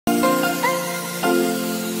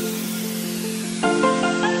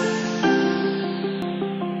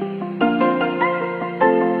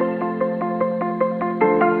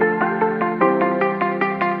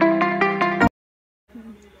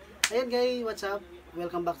what's up?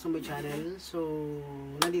 Welcome back to my channel. So,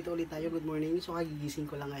 nandito ulit tayo. Good morning. So, kagigising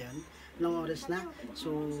ko lang ngayon. Anong oras na?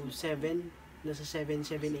 So, 7. Nasa 7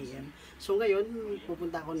 a.m. So, ngayon,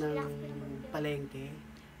 pupunta ako ng palengke.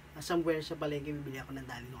 Somewhere sa palengke, bibili ako ng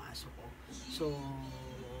tali ng aso ko. So,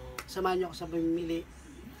 samahan nyo ako sa pamimili.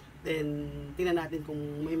 Then, tingnan natin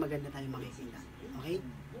kung may maganda tayong makikita. Okay?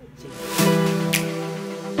 Sige.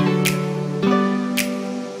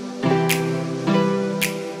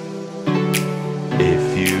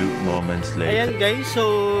 Ayan guys,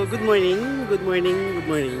 so good morning.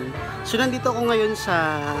 So nandito ako ngayon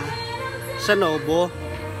sa Nobo.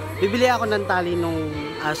 Bibili ako ng tali nung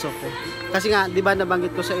aso ko. Kasi nga, 'di ba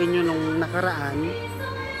nabanggit ko sa inyo nung nakaraan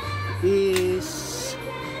is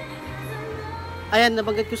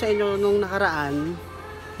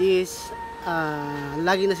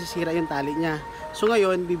lagi nasisira yung tali niya. So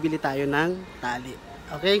ngayon, bibili tayo ng tali.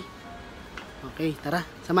 Okay? Okay, tara.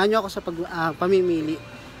 Samahan niyo ako sa pamimili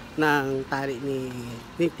ng tali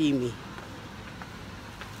ni Timmy.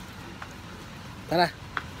 Tara,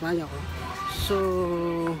 samahan niyo ako. So,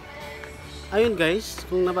 ayun guys,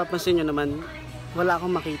 kung napapansin niyo naman, wala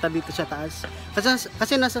akong makita dito sa taas.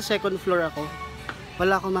 Kasi nasa second floor ako.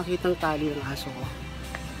 Wala akong makitang tali ng aso ko.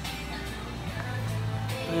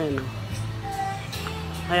 Ayan o.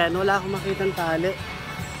 Ayan, wala akong makitang tali.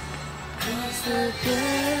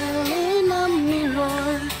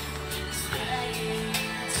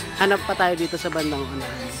 Hanap pa tayo dito sa bandang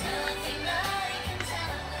unahan.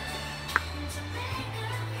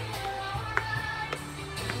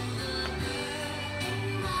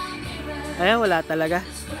 Ayan, wala talaga.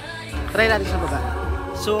 Try natin sa baba.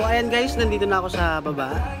 So, ayan guys, nandito na ako sa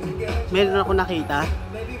baba. Meron ako nakita.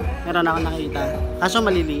 Kaso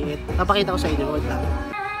maliliit. Papakita ko sa inyo. Wait lang.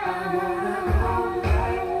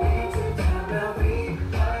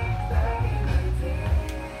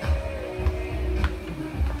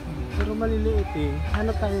 Pero maliliit eh.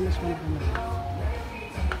 Hanap tayo mas maliliit.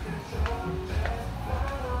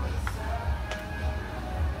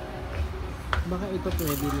 Baka ito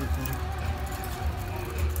pwede na ito.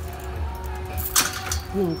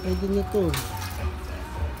 Pwede na ito.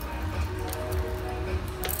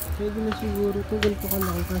 Pwede na siguro ito. Ganito ka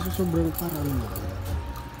lang. Kaso sobrang parang mahal.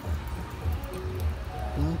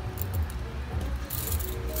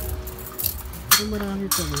 Pero marami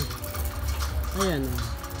pa eh. Ayan o.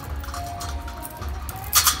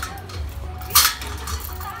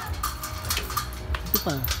 Ito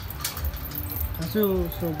pa. Kaso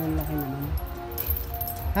sobrang laki naman.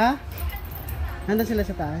 Ha? Nandun sila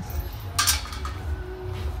sa taas?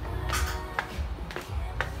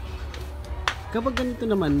 Kapag ganito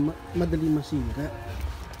naman, madali masira.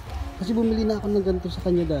 Kasi bumili na ako ng ganito sa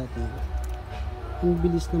kanya dati. Ang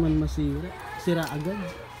bilis naman masira. Sira agad.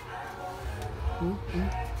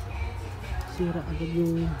 Sira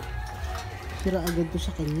agad to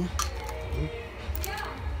sa kanya.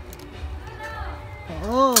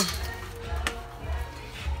 Oo.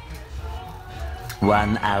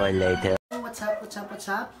 1 hour later. What's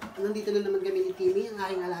up? Nandito na naman kami ni Timmy, ang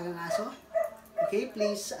aking alagang aso. Okay,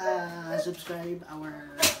 please subscribe our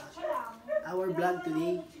vlog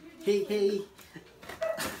today. Hey.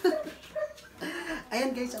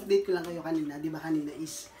 Ayan guys, update ko lang kayo kanina. Di ba kanina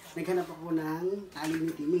is naghanap ako ng tali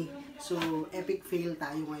ni Timmy. So, epic fail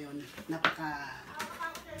tayo ngayon.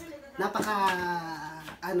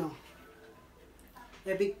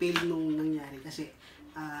 Epic fail nung nangyari. Kasi,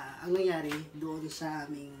 ang nangyari doon sa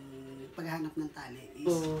aming paghahanap ng tali is,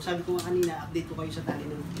 so, sabi ko nga kanina, update ko kayo sa tali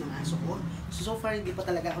ng aso ko. So far, hindi pa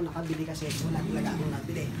talaga ako nakabili kasi wala talaga akong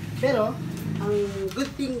nabili. Pero, ang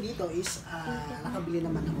good thing dito is, nakabili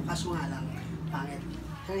naman ako. Kaso nga lang, pangit.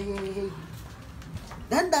 Hey.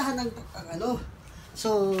 Dahan-dahan ang ano.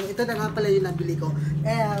 So, ito na nga pala yung nabili ko.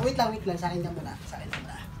 Wait lang. Sa akin ka muna.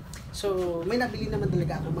 So, may nabili naman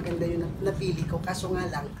talaga ako. Maganda yung napili ko. Kaso nga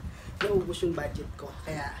lang, naubos yung budget ko.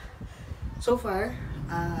 Kaya, so far,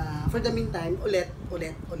 for the meantime, ulit. For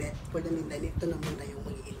the meantime, ito na muna yung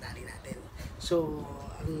magiging tali natin. So,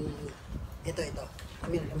 ito.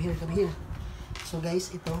 Come here. So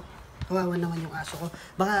guys, ito. Kawawa naman yung aso ko.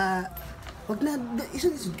 Baka, wag na,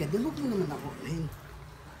 isod ka. Huwag mo naman ako.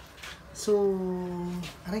 So,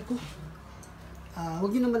 aray ko.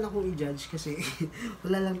 Wag nyo naman akong i-judge kasi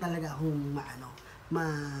wala lang talaga akong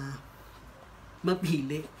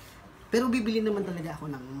mapili. Pero bibili naman talaga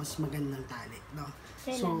ako ng mas magandang tali, no?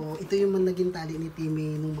 So, ito yung naging tali ni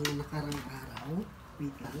Timmy nung mga nakarang araw.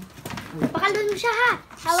 Wait lang. Pakalun mo siya ha!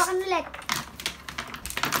 Hawakan ulit.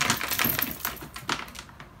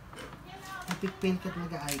 Epic fail ka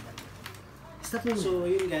talaga, idol. Stop mo. So,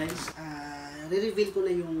 yun guys. re-reveal ko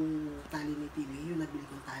na yung tali ni Timmy, yung nabili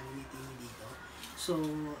kong tali ni Timmy dito. So,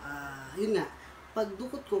 yun nga,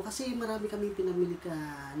 pagdukot ko, kasi marami kami pinamili ka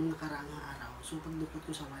nung nakaraang araw. So, pagdukot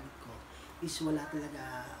ko sa wallet ko, is wala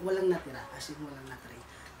talaga, walang natira, kasi walang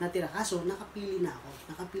natira. Kaso, nakapili na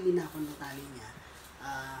ako ng tali niya.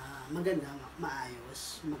 Maganda,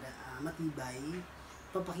 maayos, matibay.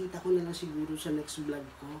 Papakita ko na lang siguro sa next vlog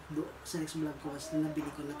ko. Sa next vlog ko, kasi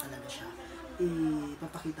nabili ko na talaga siya.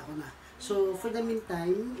 Ipapakita ko na. So, for the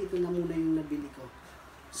meantime, ito na muna yung nabili ko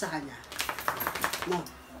sa kanya. Now,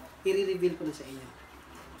 i-reveal ko na sa inyo.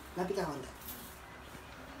 Lapit ka konti.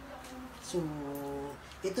 So,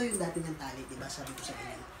 ito yung dati ng tali, diba? Sabi ko sa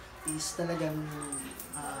inyo. Is talagang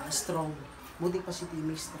strong. Buti pa si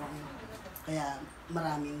Timmy strong. Kaya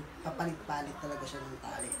maraming papalit-palit talaga siya ng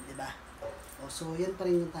tali, diba? So, yan pa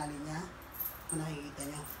rin yung tali niya. Kung nakikita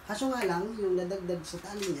nyo. Kaso nga lang, yung nadagdag sa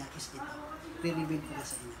tali niya is ito. Re-reveal ko na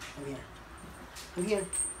sa inyo. Come here. Come here.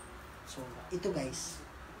 So, ito guys.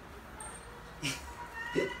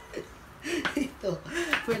 Ito.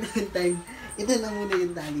 For the time, ito na muna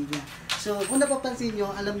yung tali niya. So, kung napapansin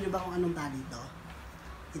nyo, alam nyo ba kung anong tali ito?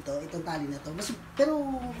 Itong tali na to. Pero,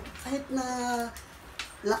 kahit na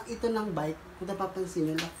lock ito ng bike, kung napapansin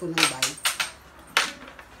nyo, lock to ng bike,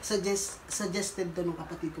 suggested to nung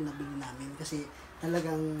kapatid ko na bili namin kasi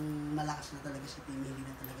talagang malakas na talaga si Timmy, hindi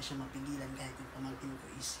na talaga siya mapigilan kahit yung pamangkin ko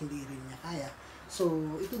is hindi rin niya kaya. So,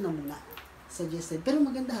 ito na muna. Suggested. Pero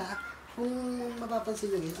maganda ha, kung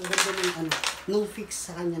mapapansin nyo guys, ang ganda nung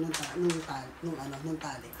fix sa kanya nung tali.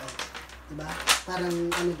 Oh, diba? Parang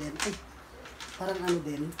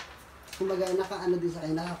kumbaga naka din sa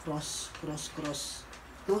kanya, naka cross.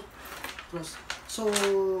 No? Cross. So,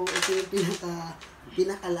 ito yung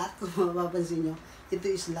pinaka-lock, kung mapapansin nyo, ito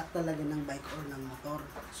is lock talaga ng bike or ng motor.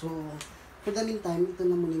 So, for the meantime, ito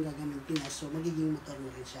na muna yung gagamitin niya. So, magiging motor mo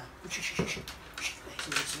rin siya.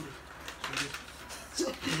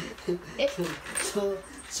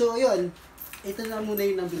 So, yun. Ito na muna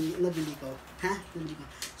yung nabili ko. Ha? Nabili ko.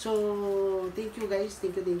 So, thank you guys.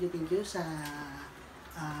 Thank you sa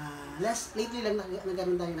lately lang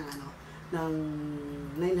nagkaroon tayo ng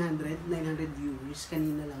 900 viewers.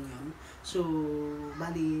 Kanina lang yun. So,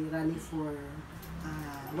 bali, running for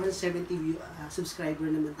 170 subscriber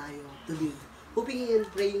naman tayo today. Hoping and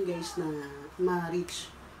praying guys na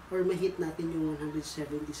ma-reach or ma-hit natin yung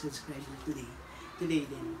 170 subscriber today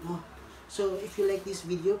din, no? So, if you like this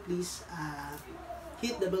video, please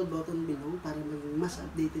hit the bell button below para maging mas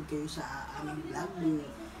updated kayo sa aming vlog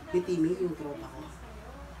ni Timmy, yung tropa ko.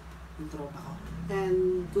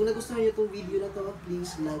 And kung nagustuhan nyo itong video na to,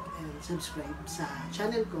 please like and subscribe sa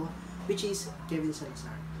channel ko, which is Kevin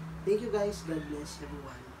Salazar. Thank you guys. God bless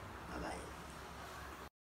everyone. Bye-bye.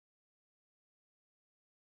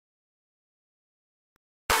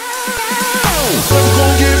 Never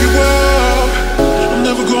gonna give you up. I'm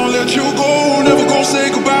never gonna let you go. Never gonna say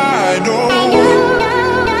goodbye. No.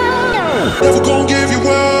 Never gonna give you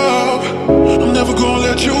up.